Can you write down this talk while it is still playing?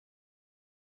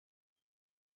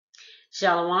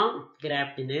Shalom, good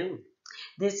afternoon.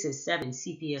 This is 7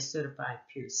 CPS Certified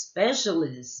Peer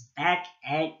Specialists back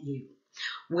at you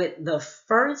with the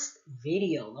first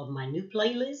video of my new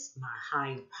playlist, my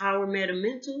Higher Power Meta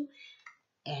Mental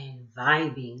and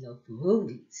Vibing of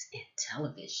Movies and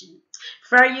Television.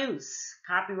 Fair use,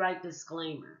 copyright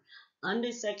disclaimer.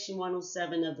 Under Section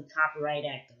 107 of the Copyright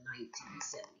Act of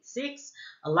 1976,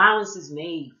 allowance is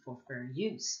made for fair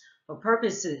use for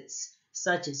purposes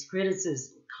such as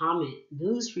criticism, comment,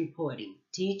 news reporting,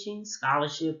 teaching,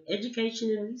 scholarship, education,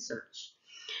 and research,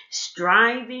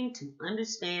 striving to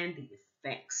understand the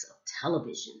effects of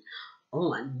television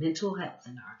on mental health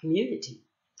in our community.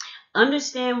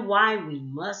 Understand why we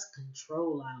must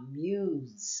control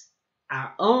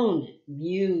our own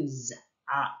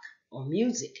or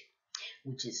music,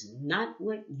 which is not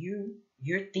what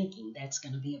you're thinking that's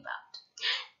going to be about.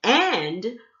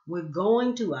 And we're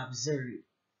going to observe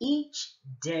each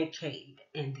decade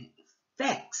and the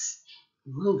effects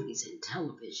movies and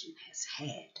television has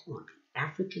had on the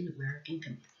African American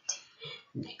community.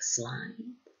 Next slide.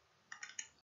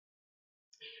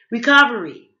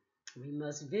 Recovery. We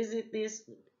must visit this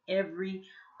with every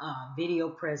video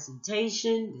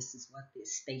presentation. This is what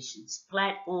this station's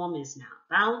platform is now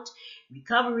about.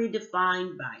 Recovery,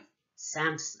 defined by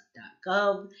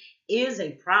SAMHSA.gov, is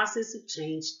a process of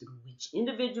change through which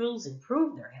individuals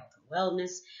improve their health and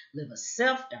wellness, live a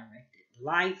self-directed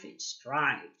life, and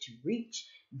strive to reach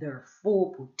their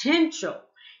full potential.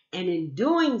 And in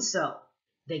doing so,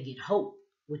 they get hope,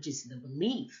 which is the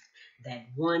belief that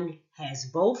one has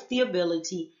both the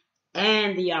ability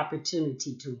and the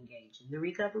opportunity to engage in the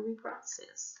recovery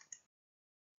process.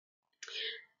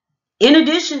 In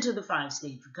addition to the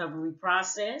 5-stage recovery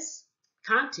process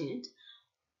content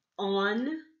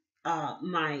on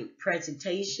my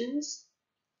presentations,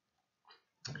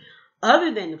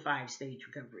 other than the 5-stage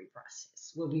recovery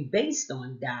process, will be based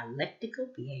on dialectical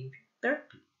behavior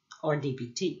therapy, or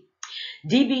DBT.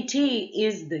 DBT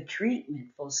is the treatment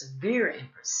for severe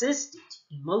and persistent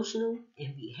emotional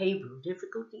and behavioral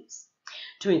difficulties,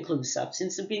 to include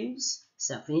substance abuse,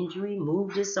 self-injury,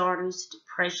 mood disorders,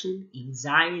 depression,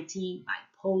 anxiety,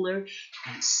 bipolar,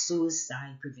 and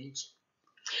suicide prevention.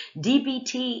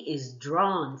 DBT is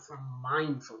drawn from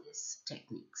mindfulness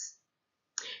techniques,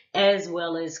 as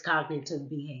well as cognitive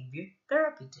behavior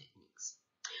therapy techniques.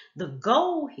 The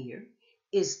goal here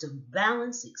is to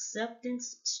balance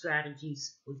acceptance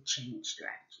strategies with change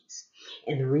strategies.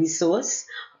 And the resource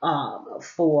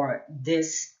for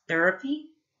this therapy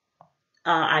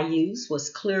I used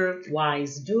was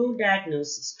Clearwise Dual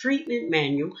Diagnosis Treatment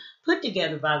Manual, put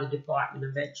together by the Department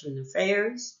of Veteran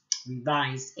Affairs,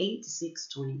 revised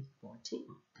 8/6/2014.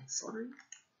 Next slide.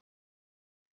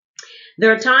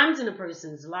 There are times in a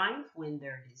person's life when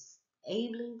their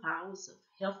disabling powers of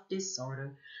health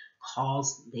disorder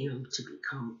cause them to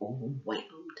become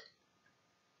overwhelmed,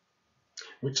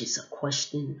 which is a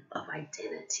question of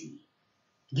identity.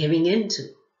 Giving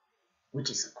into, which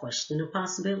is a question of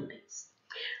possibilities.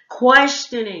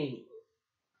 Questioning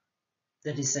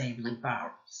the disabling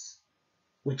powers,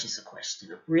 which is a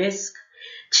question of risk.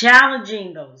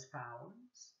 Challenging those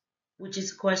powers, which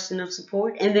is a question of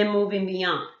support. And then moving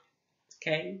beyond,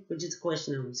 okay, which is a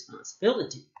question of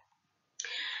responsibility.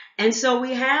 And so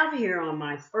we have here on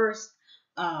my first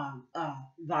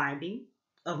vibing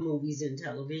of movies and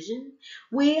television,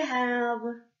 we have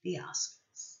the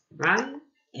Oscars, right?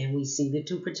 And we see the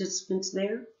two participants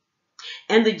there.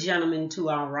 And the gentleman to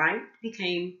our right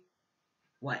became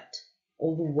what?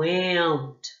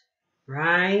 Overwhelmed,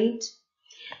 right?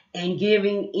 And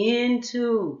giving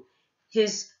into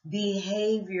his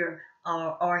behavior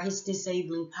or his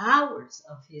disabling powers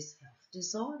of his health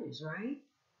disorders, right?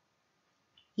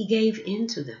 He gave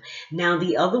into them. Now,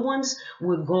 the other ones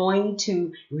we're going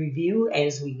to review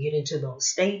as we get into those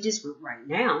stages, but right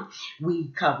now we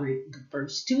covered the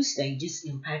first two stages,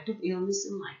 impact of illness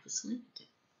and life is limited.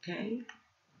 Okay?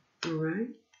 All right?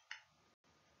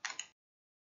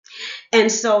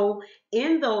 And so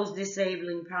in those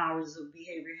disabling powers of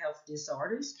behavioral health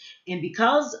disorders, and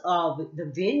because of the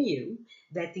venue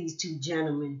that these two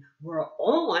gentlemen were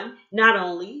on, not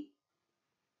only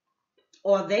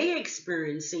are they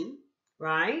experiencing,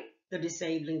 right, the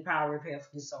disabling power of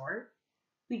health disorder,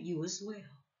 but you as well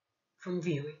from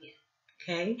viewing it,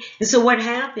 okay? And so what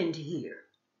happened here,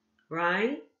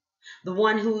 right? The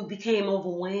one who became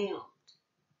overwhelmed,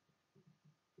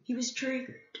 he was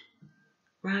triggered,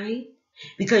 right?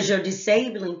 Because your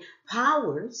disabling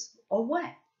powers are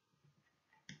what?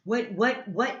 What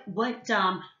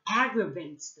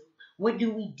aggravates them? What do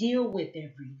we deal with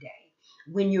every day?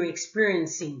 when you're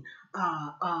experiencing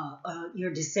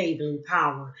your disabling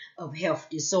power of health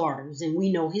disorders. And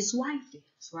we know his wife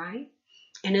is, right?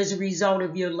 And as a result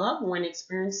of your loved one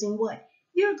experiencing what?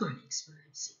 You're going to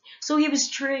experience it. So he was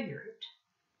triggered,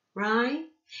 right?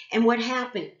 And what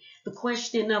happened? The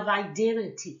question of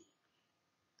identity,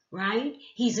 right?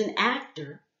 He's an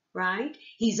actor, right?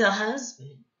 He's a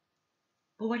husband.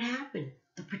 But what happened?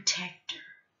 The protector,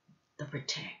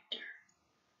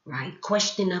 right?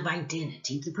 Question of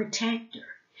identity, the protector.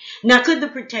 Now, could the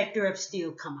protector have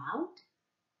still come out?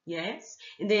 Yes.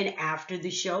 And then after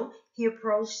the show, he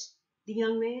approached the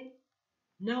young man?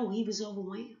 No, he was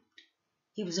overwhelmed.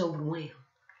 He was overwhelmed.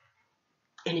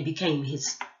 And it became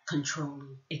his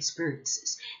controlling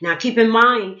experiences. Now, keep in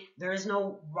mind, there is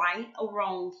no right or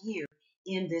wrong here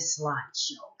in this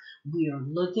slideshow. We are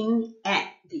looking at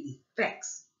the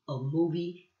effects of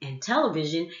movie and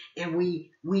television, and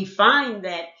we find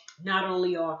that not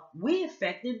only are we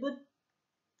affected, but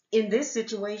in this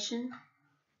situation,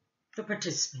 the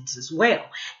participants as well.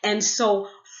 And so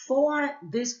for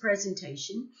this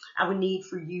presentation, I would need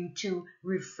for you to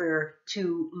refer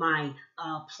to my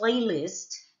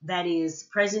playlist, that is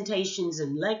presentations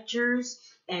and lectures,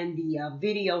 and the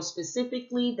video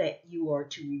specifically that you are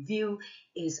to review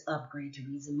is Upgrade to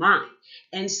Reason Mind.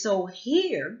 And so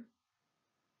here,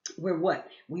 we're what?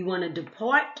 We want to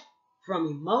depart from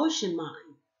emotion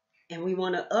mind, and we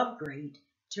want to upgrade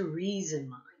to reason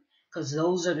mind, because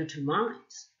those are the two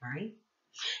minds, right?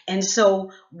 And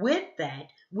so with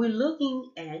that, we're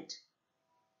looking at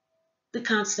the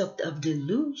concept of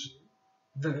delusion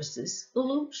versus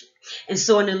illusion. And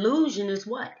so an illusion is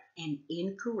what? An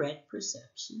incorrect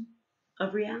perception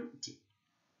of reality.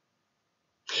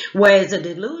 Whereas a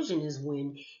delusion is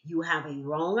when you have a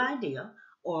wrong idea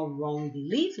or a wrong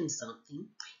belief in something,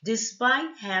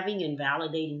 despite having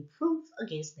invalidating proof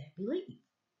against that belief.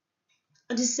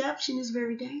 A deception is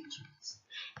very dangerous.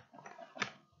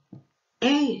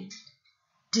 And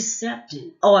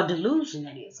deceptive, or delusion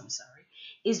that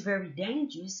is very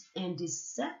dangerous and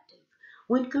deceptive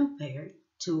when compared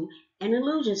to an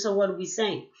illusion. So what are we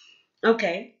saying?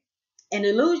 Okay, an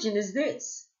illusion is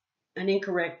this, an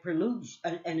incorrect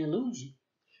an illusion.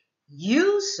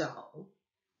 You saw,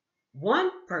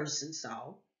 one person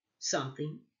saw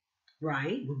something,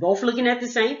 right? We're both looking at the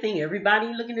same thing.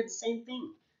 Everybody looking at the same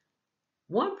thing.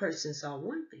 One person saw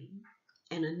one thing,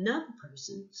 and another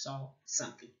person saw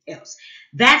something else.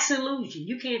 That's illusion.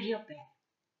 You can't help that,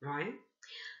 right?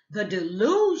 The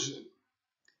delusion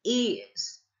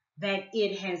is that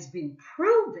it has been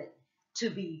proven to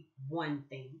be one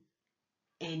thing,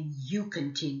 and you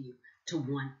continue to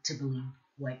want to believe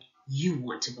what you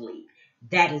want to believe.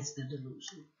 That is the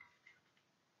delusion.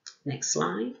 Next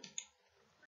slide.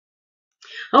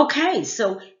 Okay,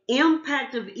 so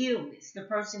impact of illness. The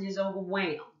person is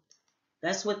overwhelmed.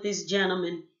 That's what this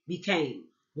gentleman became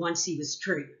once he was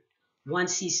triggered,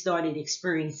 once he started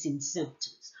experiencing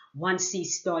symptoms, once he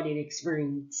started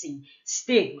experiencing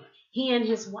stigma. He and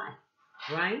his wife,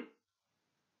 right?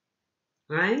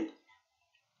 Right?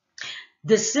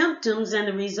 The symptoms and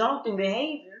the resulting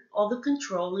behavior are the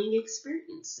controlling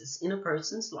experiences in a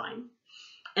person's life,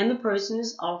 and the person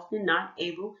is often not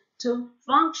able to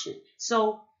function.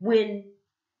 So when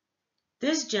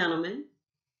this gentleman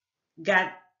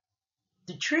got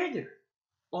the trigger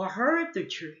or heard the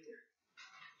trigger,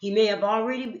 he may have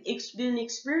already been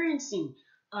experiencing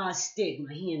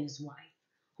stigma, he and his wife,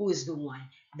 who is the one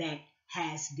that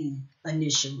has the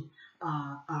initial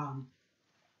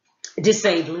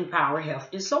disabling power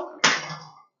health disorder.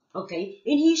 Okay,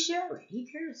 and he shares it. He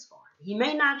cares for it. He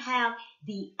may not have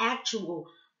the actual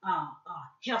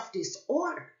health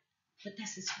disorder, but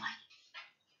that's his wife,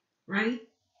 right?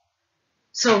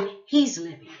 So he's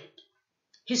living it.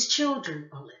 His children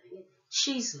are living it.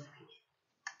 She's living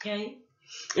it. Okay?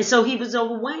 And so he was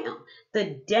overwhelmed.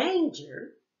 The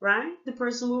danger, right? The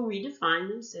person will redefine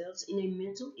themselves in a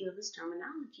mental illness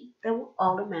terminology that will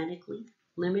automatically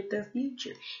limit their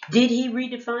future. Did he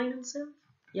redefine himself?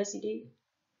 Yes, he did.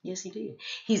 Yes, he did.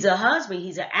 He's a husband.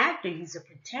 He's an actor. He's a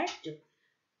protector.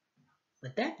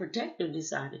 But that protector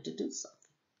decided to do something.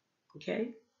 Okay?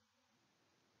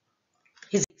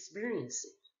 His experiences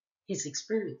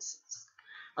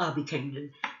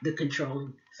became the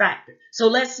controlling factor. So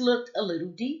let's look a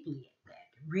little deeply at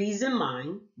that. Reason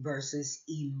mind versus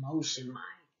emotion mind.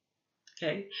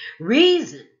 Okay?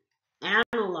 Reason,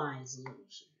 analyze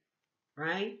illusion,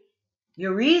 right?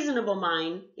 Your reasonable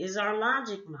mind is our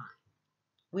logic mind.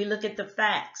 We look at the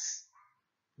facts,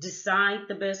 decide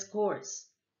the best course.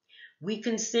 We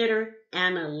consider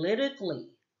analytically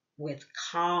with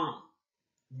calm,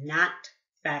 not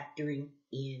factoring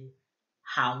in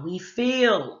how we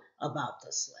feel about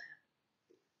the slap,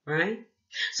 right?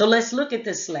 So let's look at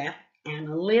the slap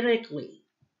analytically,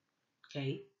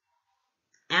 okay?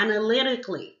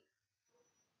 Analytically,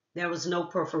 there was no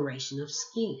perforation of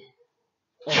skin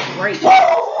or break.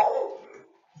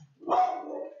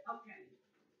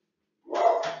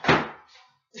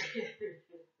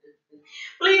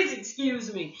 Please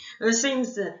excuse me. There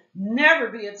seems to never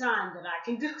be a time that I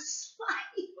can do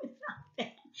slightly without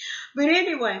that. But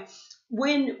anyway,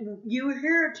 when you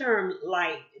hear a term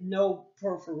like no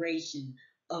perforation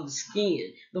of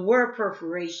skin, the word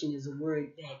perforation is a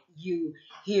word that you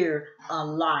hear a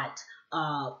lot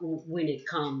when it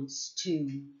comes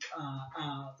to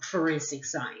forensic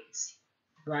science,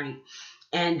 right?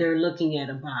 And they're looking at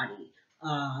a body.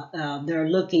 They're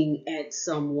looking at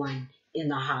someone in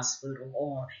the hospital,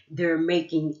 or they're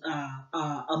making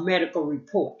a medical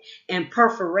report. And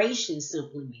perforation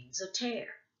simply means a tear.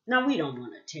 Now, we don't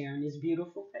want a tear in this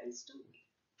beautiful face, do we?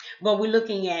 But we're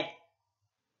looking at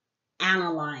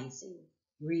analyzing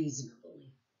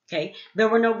reasonably. Okay? There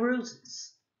were no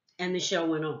bruises. And the show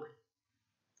went on.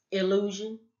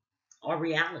 Illusion or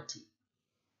reality?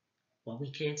 Well, we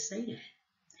can't say that.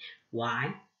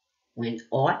 Why? When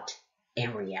art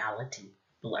and reality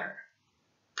blur.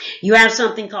 You have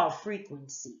something called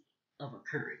frequency of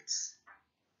occurrence.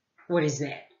 What is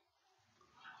that?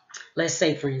 Let's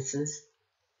say, for instance,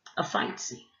 a fight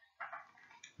scene.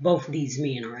 Both these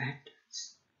men are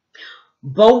actors.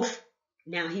 Both,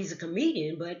 now he's a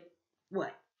comedian, but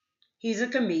what? He's a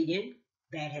comedian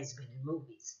that has been in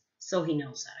movies, so he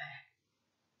knows how to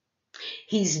act.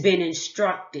 He's been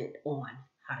instructed on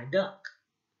how to duck.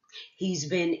 He's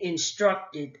been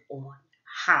instructed on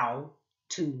how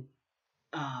to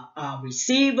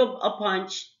receive a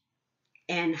punch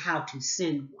and how to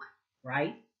send one,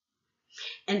 right?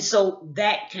 And so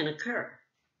that can occur.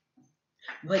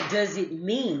 But does it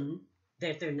mean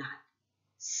that they're not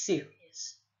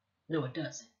serious? No, it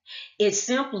doesn't. It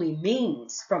simply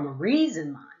means, from a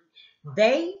reason mind,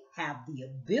 they have the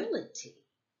ability,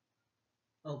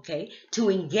 okay, to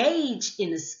engage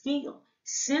in a skill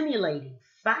simulating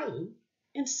fighting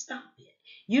and stop it.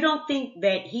 You don't think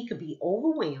that he could be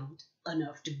overwhelmed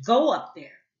enough to go up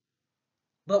there,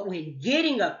 but when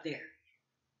getting up there,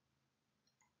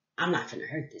 I'm not going to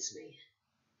hurt this man.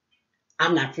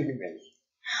 I'm not going to really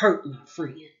hurt my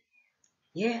friend.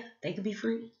 Yeah, they could be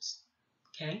friends,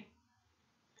 okay?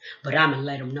 But I'm going to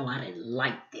let them know I didn't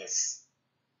like this,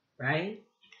 right?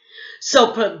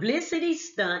 So publicity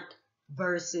stunt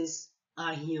versus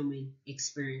a human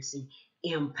experiencing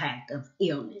impact of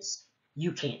illness,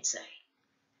 you can't say.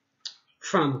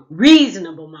 From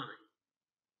reasonable mind,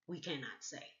 we cannot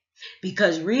say.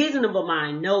 Because reasonable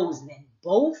mind knows that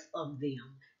both of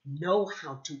them know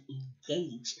how to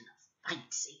engage in a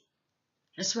fight scene.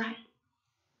 That's right.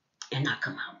 And not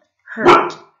come out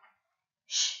hurt.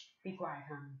 Shh, be quiet,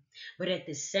 honey. But at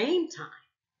the same time,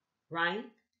 right,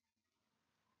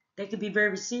 they could be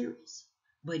very serious,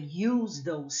 but use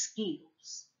those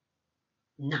skills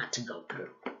not to go through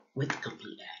with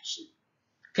complete action.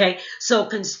 Okay, so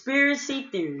conspiracy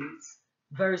theories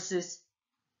versus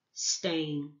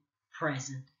staying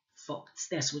present focused.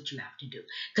 That's what you have to do.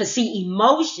 Because see,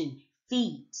 emotion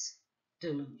feeds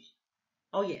delusion.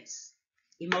 Oh yes,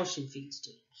 emotion feeds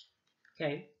delusion.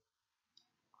 Okay.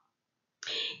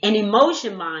 An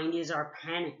emotion mind is our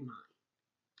panic mind.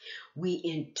 We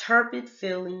interpret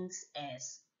feelings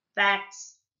as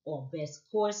facts or best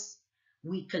course.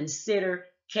 We consider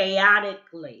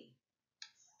chaotically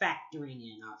factoring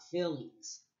in our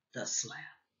feelings, the slap.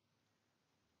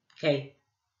 Okay?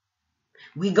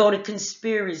 We go to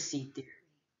conspiracy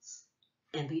theories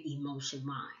and the emotion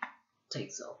mind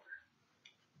takes over.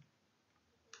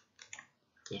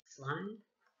 Next slide.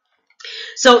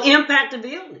 So impact of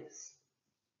illness.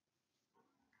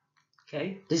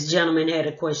 Okay? This gentleman had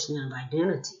a question of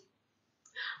identity.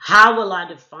 How will I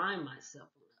define myself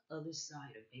on the other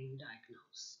side of being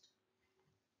diagnosed?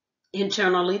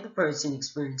 Internally, the person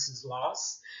experiences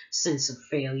loss, sense of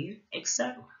failure,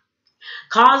 etc.,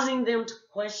 causing them to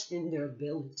question their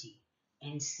ability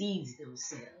and sees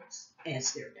themselves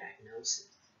as their diagnosis.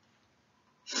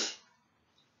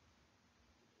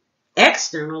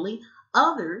 Externally,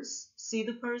 others see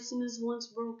the person as once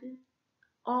broken,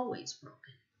 always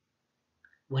broken,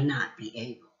 will not be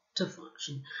able to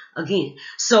function again.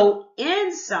 So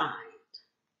inside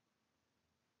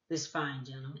this fine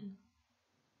gentleman,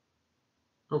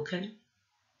 okay,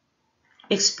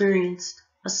 experienced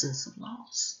a sense of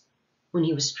loss when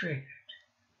he was triggered,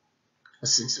 a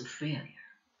sense of failure,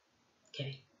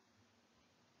 okay?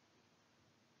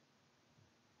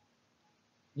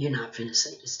 You're not finna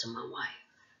say this to my wife.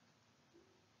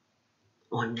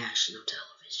 on national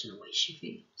television the way she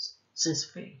feels since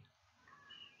failure,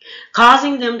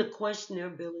 causing them to question their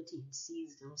ability to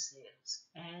seize themselves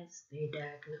as their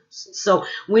diagnosis. So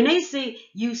when they say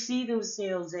you see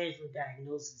themselves as your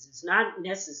diagnosis, it's not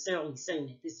necessarily saying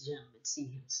that this gentleman see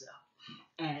himself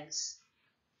as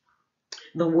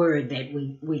the word that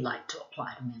we like to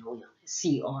apply to mental illness,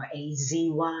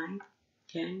 C-R-A-Z-Y.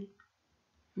 Okay?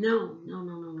 No.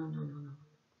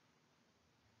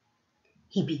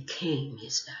 He became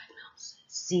his diagnosis,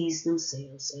 sees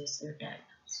themselves as their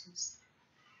diagnosis.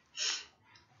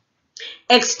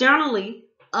 Externally,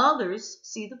 others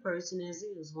see the person as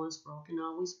is, once broken,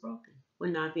 always broken,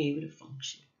 will not be able to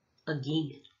function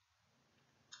again.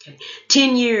 Okay,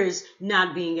 10 years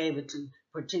not being able to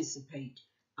participate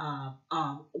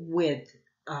with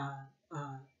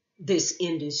this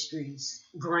industry's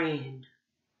grand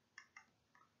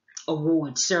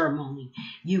award ceremony,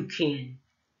 you can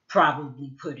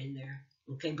probably put in there.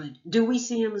 Okay, but do we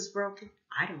see him as broken?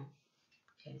 I don't.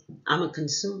 Okay, I'm a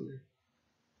consumer.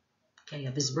 Okay,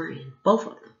 of his brand, both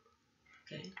of them.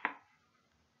 Okay,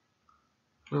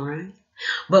 all right.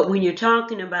 But when you're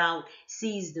talking about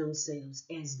sees themselves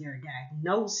as their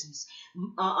diagnosis,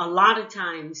 a lot of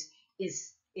times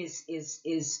is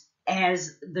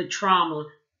as the trauma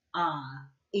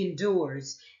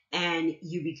endures and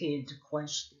you begin to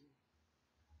question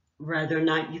whether or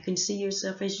not you can see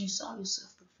yourself as you saw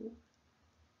yourself before.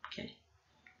 Okay.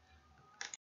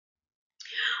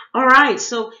 All right.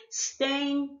 So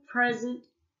staying present,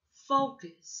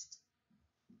 focused,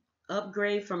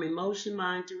 upgrade from emotion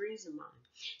mind to reason mind.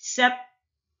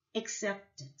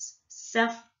 Acceptance,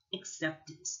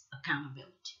 self-acceptance,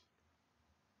 accountability.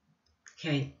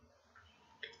 Okay.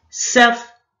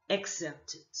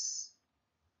 Self-acceptance,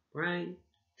 right?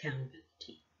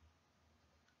 Accountability.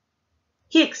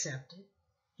 He accepted,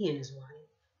 he and his wife,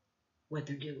 what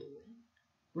they're dealing with,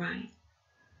 right?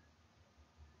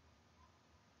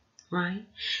 Right?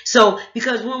 So,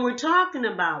 because when we're talking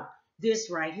about this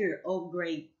right here,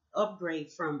 upgrade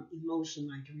from emotion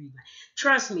mind to reason mind,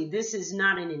 trust me, this is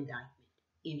not an indictment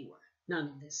anywhere. None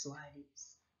of this slide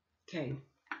is. Okay.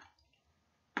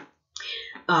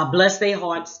 Bless their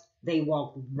hearts, they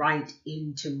walk right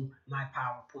into my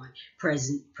PowerPoint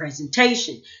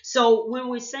presentation. So when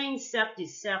we're saying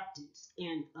self-acceptance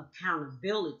and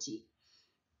accountability,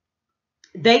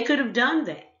 they could have done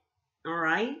that. All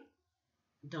right?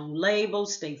 Don't label,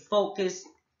 stay focused.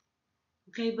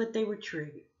 Okay, but they were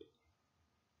triggered.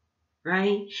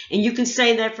 Right? And you can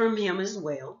say that from him as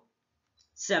well.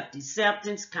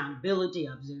 Self-acceptance, accountability,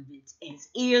 observance as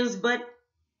is, but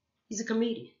he's a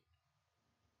comedian.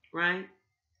 Right?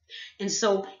 And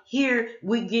so here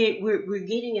we're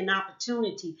getting an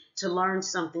opportunity to learn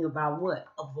something about what?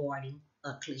 Avoiding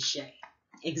a cliche.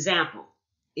 Example,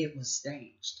 it was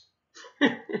staged.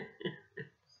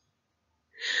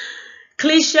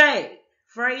 Cliche,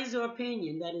 phrase or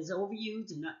opinion that is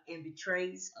overused and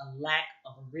betrays a lack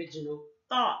of original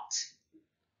thought.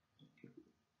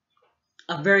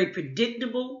 A very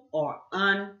predictable or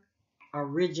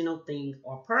unoriginal thing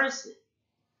or person.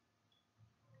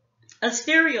 A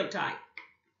stereotype.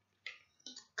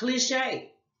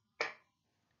 Cliche.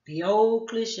 The old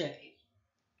cliche.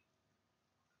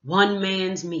 One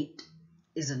man's meat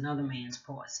is another man's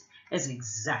poison. That's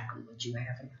exactly what you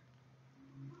have here.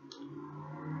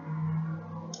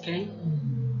 Okay?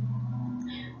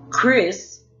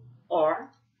 Chris, or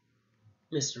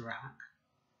Mr. Rock,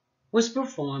 was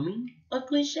performing a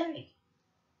cliche.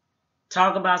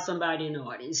 Talk about somebody in the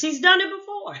audience. He's done it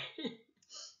before.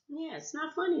 Yeah, it's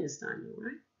not funny this time,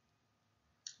 right?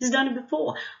 He's done it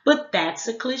before. But that's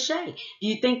a cliche. Do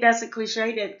you think that's a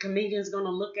cliche that comedians are going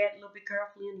to look at a little bit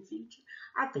carefully in the future?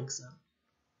 I think so.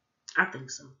 I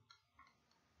think so.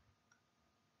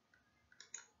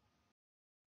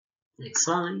 Next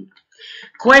slide.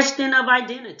 Question of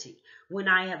identity. When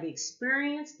I have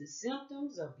experienced the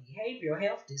symptoms of behavioral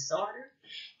health disorder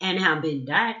and have been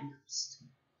diagnosed,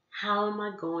 how am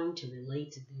I going to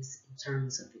relate to this in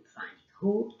terms of defining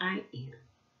who I am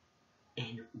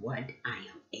and what I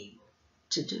am able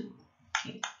to do?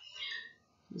 Okay.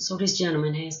 So this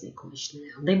gentleman has that question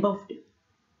now. They both do.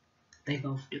 They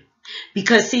both do.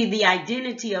 Because, see, the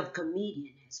identity of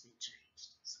comedian has been changed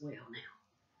as well now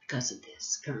because of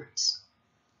this occurrence.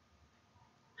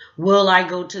 Will I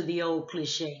go to the old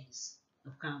cliches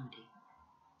of comedy?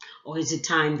 Or is it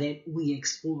time that we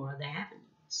explore the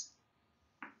avenues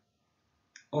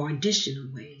or additional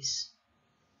ways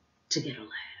to get a laugh?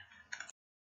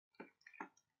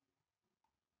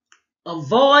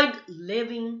 Avoid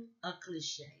living a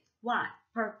cliche. Why?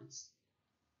 Purpose.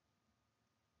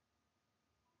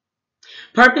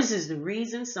 Purpose is the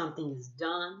reason something is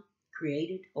done,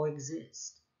 created, or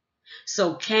exists.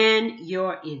 So can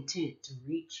your intent to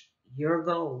reach your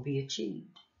goal be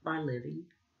achieved by living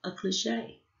a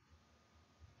cliche?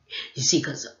 You see,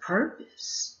 because a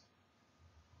purpose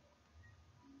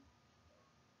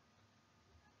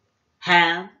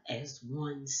have as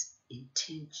one's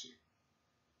intention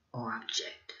or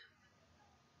objective.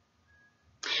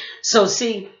 So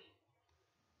see,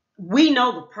 we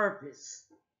know the purpose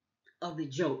of the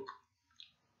joke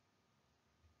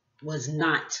was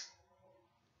not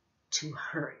to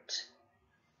hurt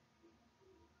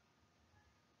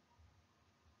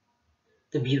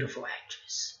the beautiful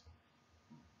actress.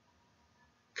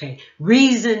 Okay,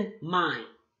 reason mind.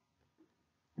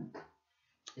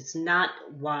 It's not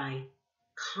why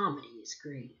comedy is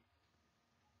created.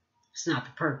 It's not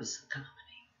the purpose of comedy.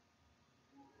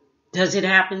 Does it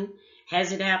happen?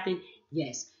 Has it happened?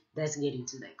 Yes, that's getting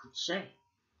to that cliche,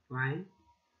 right?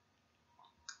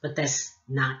 But that's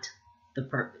not the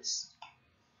purpose.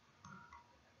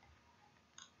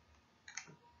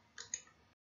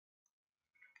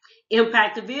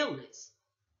 Impact of illness.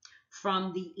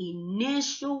 From the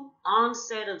initial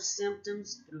onset of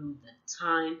symptoms through the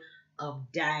time of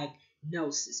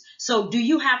diagnosis. So do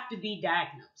you have to be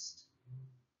diagnosed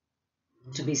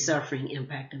to be suffering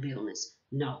impact of illness?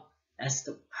 No, that's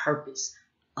the purpose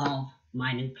of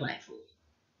my new platform,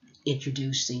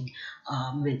 introducing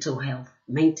mental health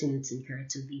maintenance and care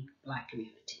to the Black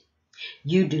community.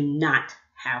 You do not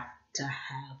have to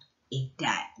have a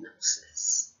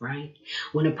diagnosis, right?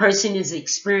 When a person is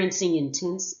experiencing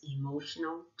intense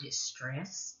emotional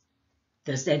distress,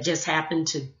 does that just happen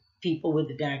to people with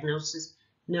a diagnosis?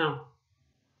 No.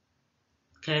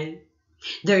 Okay?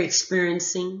 They're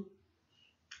experiencing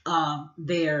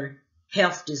their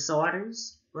health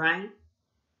disorders, right?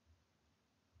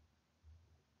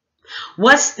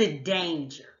 What's the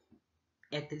danger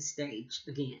at this stage?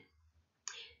 Again,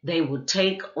 they will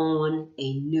take on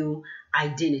a new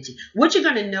identity. What you're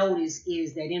going to notice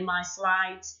is that in my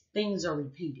slides, things are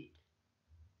repeated.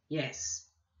 Yes,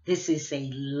 this is a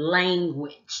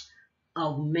language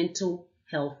of mental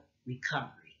health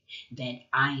recovery that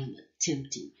I am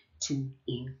attempting to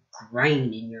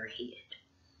ingrain in your head,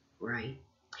 right?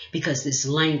 Because this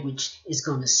language is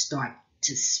going to start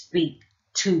to speak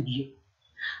to you.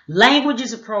 Language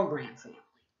is a program, family.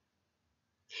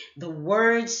 The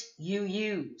words you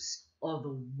use are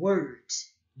the words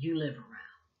you live around.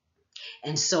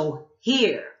 And so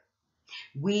here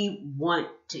we want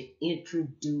to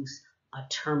introduce a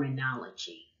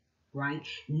terminology, right?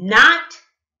 Not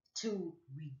to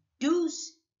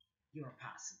reduce your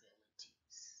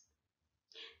possibilities,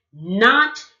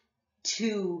 not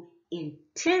to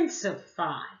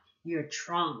intensify your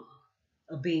trauma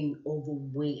of being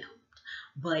overwhelmed,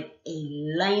 but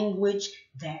a language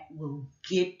that will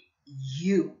get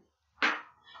you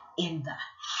in the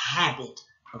habit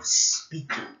of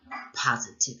speaking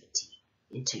positivity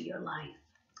into your life.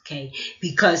 Okay,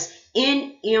 because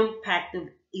in impact of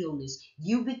illness,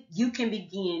 you can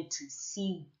begin to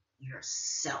see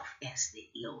yourself as the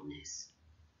illness.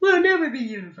 We'll never be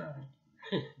unified.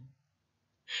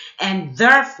 And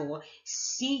therefore,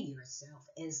 see yourself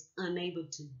as unable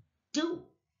to do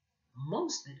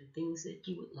most of the things that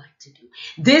you would like to do.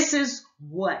 This is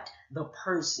what the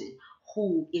person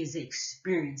who is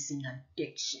experiencing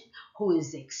addiction, who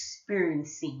is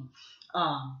experiencing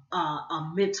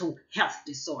a mental health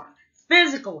disorder,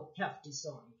 physical health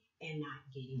disorder, and not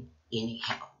getting any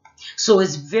help. So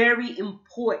it's very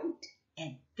important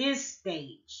at this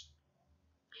stage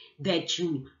that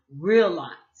you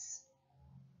realize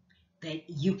that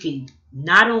you can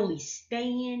not only stay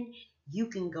in, you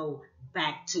can go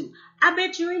back to. I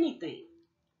bet you anything,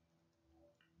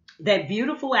 that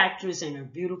beautiful actress and her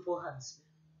beautiful husband,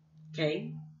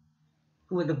 okay,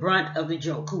 who were the brunt of the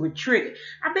joke, who were triggered.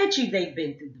 I bet you they've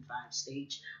been through the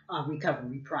 5-stage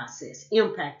recovery process.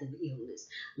 Impact of illness.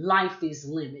 Life is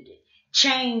limited.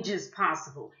 Change is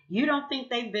possible. You don't think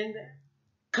they've been there?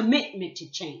 Commitment to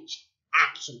change.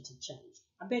 Action to change.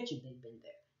 I bet you they've been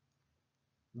there.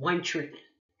 One trigger.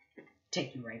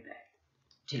 Take you right back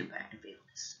to impact of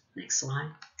illness. Next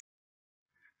slide.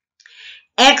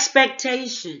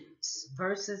 Expectations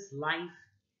versus life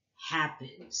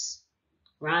happens,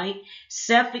 right?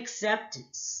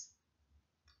 Self-acceptance,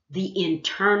 the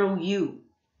internal you,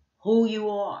 who you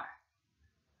are.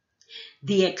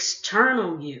 The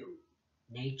external you,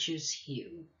 nature's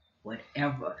hue,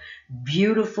 whatever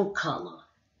beautiful color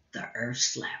the earth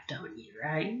slapped on you,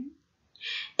 right?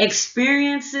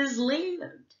 Experiences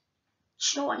lived,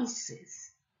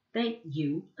 choices that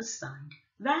you assigned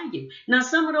value. Now,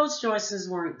 some of those choices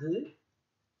weren't good,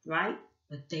 right?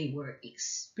 but they were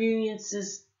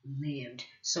experiences lived.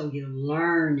 So you're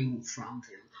learning from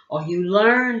them, or you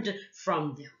learned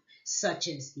from them, such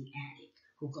as the addict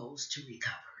who goes to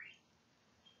recovery,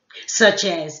 such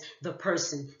as the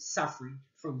person suffering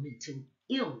from mental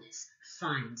illness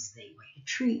finds their way to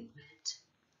treatment.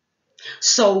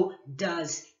 So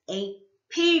does a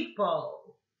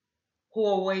people who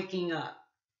are waking up,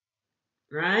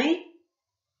 right?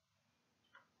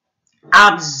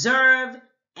 Observe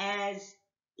as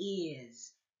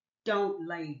is. Don't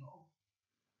label.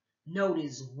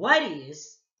 Notice what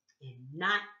is and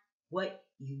not what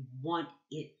you want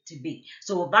it to be.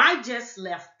 So if I just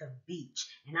left the beach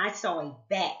and I saw a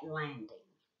bat landing,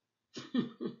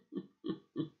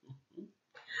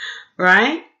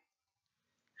 right?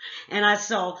 And I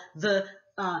saw the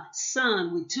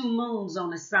sun with 2 moons on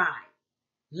the side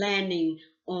landing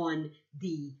on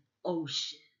the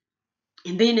ocean.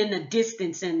 And then in the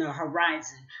distance, in the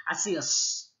horizon, I see a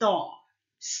star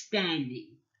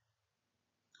standing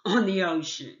on the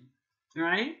ocean,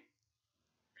 right?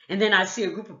 And then I see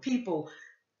a group of people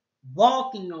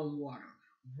walking on water,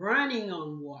 running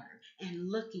on water,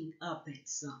 and looking up at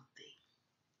something,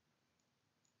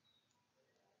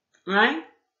 right?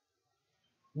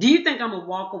 Do you think I'm going to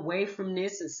walk away from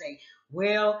this and say,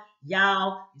 well,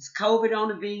 y'all, it's COVID on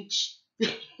the beach?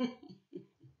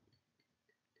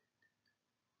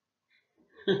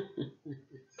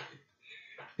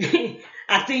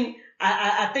 I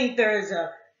think there's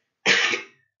a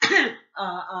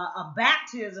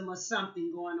baptism or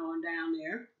something going on down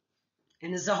there,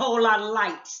 and there's a whole lot of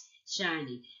lights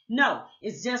shining. No,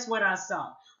 it's just what I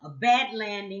saw. A bat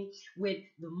landing with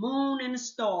the moon and the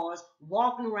stars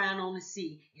walking around on the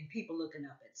sea and people looking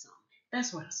up at something.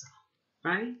 That's what I saw,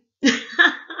 right?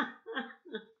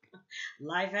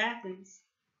 Life happens.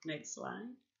 Next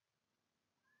slide.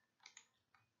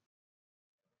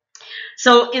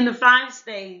 So in the 5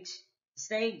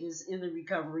 stages in the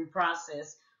recovery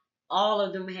process, all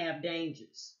of them have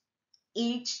dangers.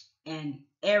 Each and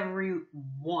every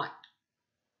one.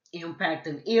 Impact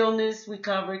of illness we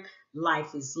covered,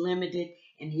 life is limited,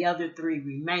 and the other 3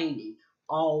 remaining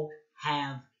all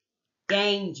have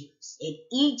dangers. At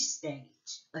each stage,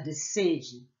 a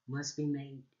decision must be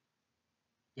made.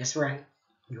 That's right.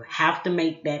 You have to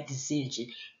make that decision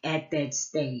at that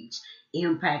stage.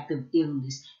 Impact of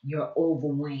illness, you're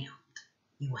overwhelmed.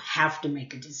 You have to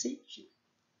make a decision.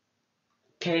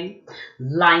 Okay?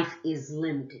 Life is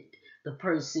limited. The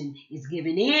person is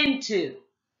given into,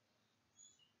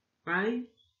 right?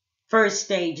 First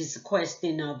stage is a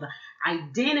question of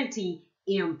identity,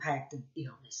 impact of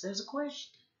illness. There's a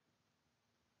question.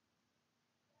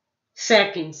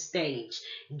 Second stage,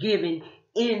 given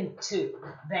into,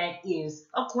 that is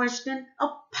a question of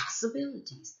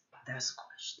possibilities. There's a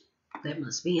question that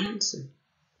must be answered.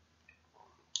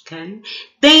 Okay?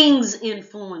 Things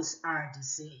influence our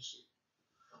decision.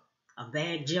 A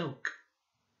bad joke.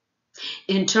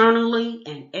 Internally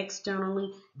and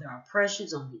externally, there are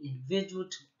pressures on the individual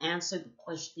to answer the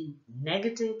question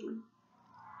negatively.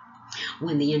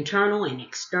 When the internal and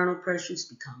external pressures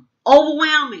become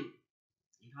overwhelming,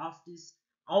 it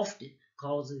often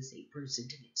causes a person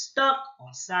to get stuck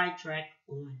or sidetracked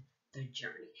on the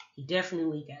journey. He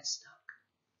definitely got stuck.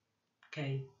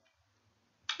 Okay?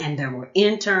 And there were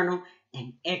internal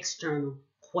and external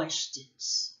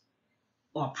questions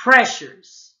or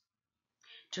pressures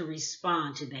to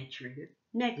respond to that trigger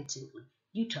negatively.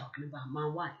 You talking about my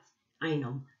wife. I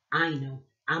know,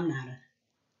 I'm not a...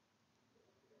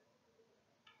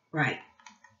 Right.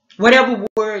 Whatever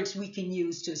words we can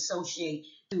use to associate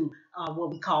to what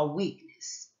we call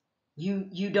weakness.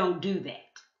 You don't do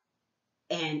that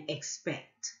and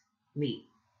expect me.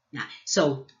 Now,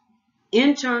 so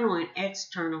internal and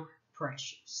external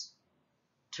pressures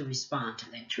to respond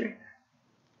to that trigger.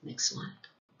 Next slide.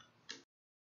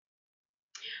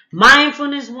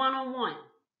 Mindfulness 101.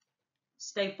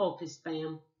 Stay focused,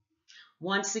 fam.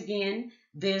 Once again,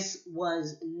 this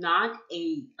was not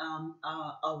a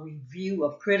review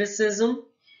of criticism.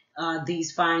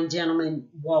 These fine gentlemen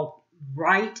walked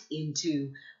right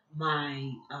into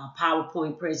my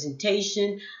PowerPoint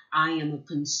presentation. I am a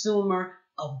consumer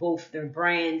of both their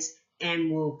brands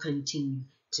and will continue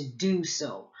to do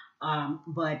so.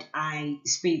 But I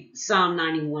speak Psalm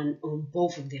 91 on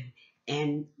both of them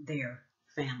and their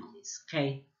families,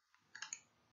 okay?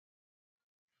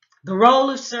 The role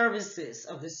of services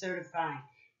of the certified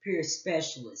peer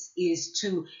specialist is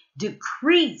to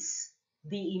decrease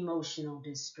the emotional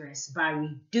distress by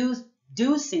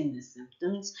reducing the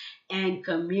symptoms and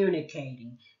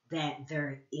communicating that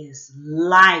there is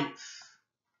life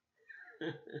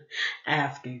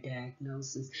after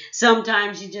diagnosis.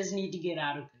 Sometimes you just need to get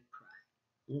out a good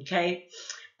cry. Okay?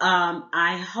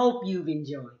 I hope you've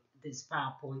enjoyed this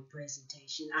PowerPoint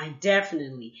presentation. I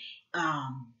definitely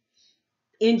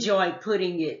enjoy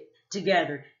putting it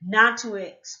together, not to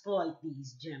exploit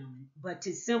these gentlemen, but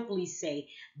to simply say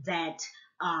that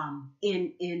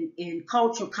in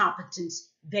cultural competence,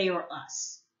 they are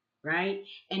us, right?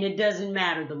 And it doesn't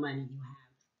matter the money you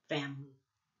have, family.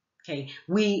 Okay,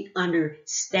 we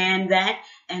understand that.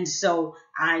 And so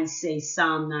I say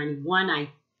Psalm 91.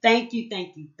 I thank you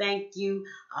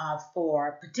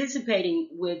for participating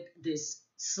with this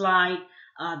slide,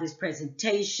 this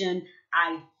presentation.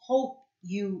 I hope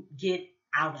you get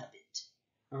out of it,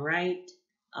 all right,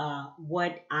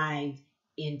 what I've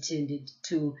intended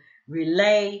to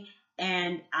relay.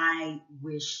 And I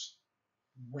wish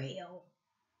well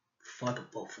for the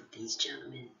both of these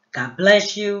gentlemen. God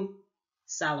bless you.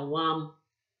 Salawam.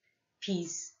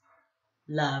 Peace,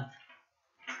 love,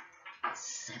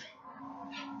 7.